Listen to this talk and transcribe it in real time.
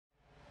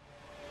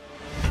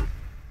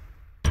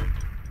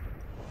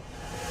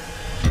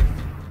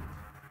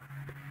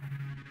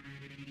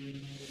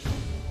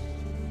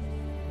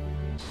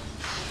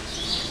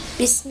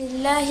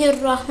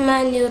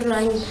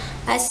Bismillahirrahmanirrahim.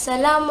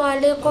 Assalamu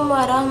alaikum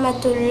wa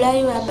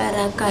rahmatullahi wa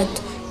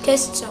barakatuh.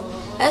 Question.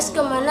 Est-ce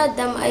que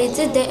madame a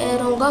été de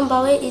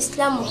Erongamba wa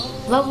Islamu?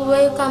 Vavu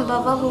wa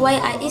kamba vavu wa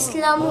a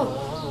Islamu?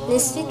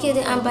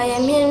 Nisikiri ambaye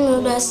mimi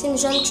nurasim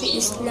jamtu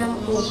Islamu.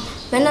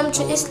 Manam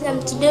tu Islam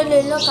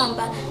tudele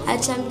lokamba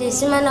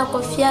achamdezima na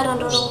kofia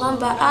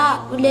rondorongamba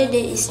ule de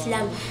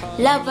Islam.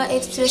 Là va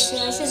expression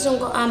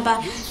chizungo amba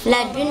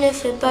la but ne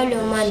fait pas le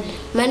mal.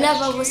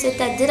 Manava vous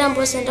c'est-à-dire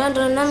ambo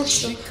sendandro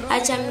namchu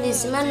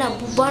achamdezima na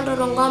bubondo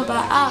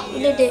rongamba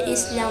ule de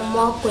Islam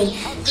mwakwe.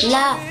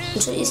 La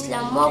tu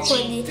Islam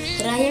mwakwe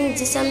rahim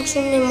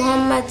disamchumi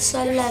Muhammad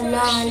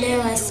sallallahu alaihi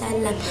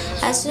wasallam.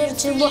 Asur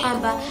jibu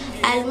amba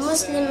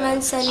al-muslim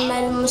man salima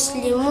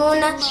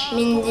al-muslimuna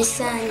min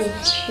lisani.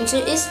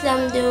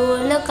 Islam de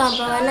wala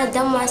kamba wana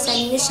damu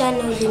asalimisha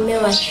na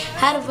ulimewa.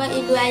 Harva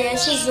iluaya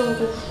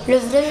shizungu. Le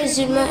vrai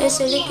musulman est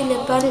celui qui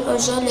épargne aux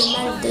gens le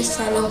mal de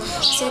sa langue.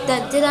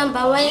 C'est-à-dire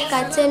ambawai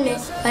kateme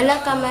wala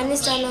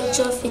kamanisa na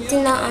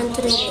uchofitina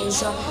entre les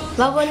gens.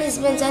 Baboni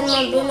zbenzani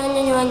mambino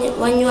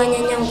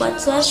wanyanyangwa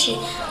tsoshi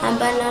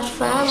amba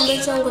nafahamu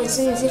bechongo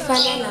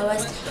zinzifana na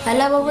wasi.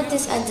 Wala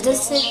babutis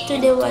adresse to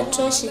de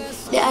wachoshi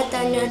de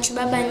atanyo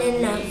chubaba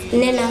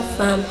nena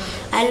femme.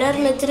 Alors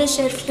mes très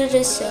chers frères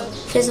et sœurs,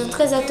 faisons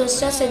très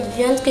attention à cette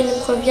viande qui nous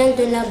provient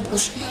de la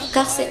bouche,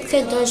 car c'est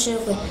très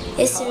dangereux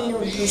et c'est nos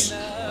bouches.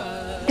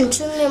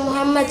 Mtume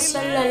Muhammad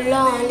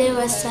sallallahu alaihi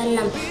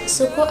wasallam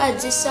suku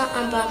adisa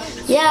amba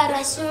ya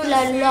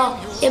Rasulallah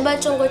eba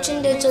chongo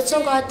chinde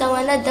chochongo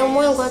atawana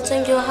damwengo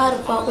atongo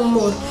harpa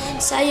umur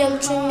sayo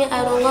mtume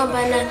aronga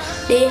bana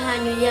de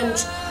hanyu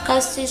yamchu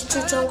kasi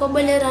chuchongo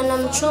bolera na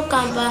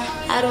mchukamba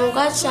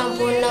aronga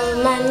chambo na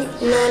mani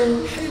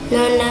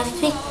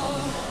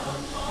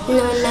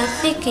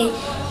nonafiki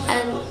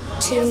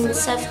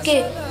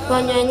chimsafike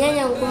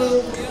wanyanyanya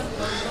ngumu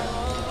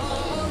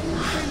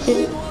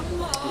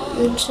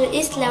mtu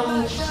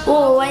Islam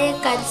waye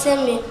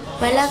katseme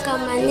wala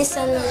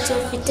kamanisa na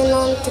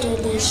chofitina entre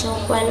les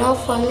gens wala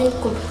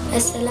familkum.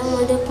 Assalamu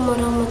alaikum wa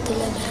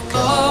rahmatullahi wa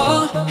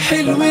barakatuh.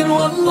 حلوين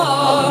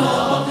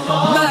والله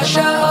ما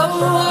شاء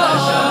الله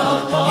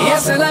يا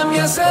سلام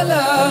يا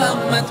سلام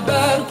ما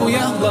تباركوا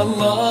يا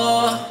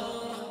الله.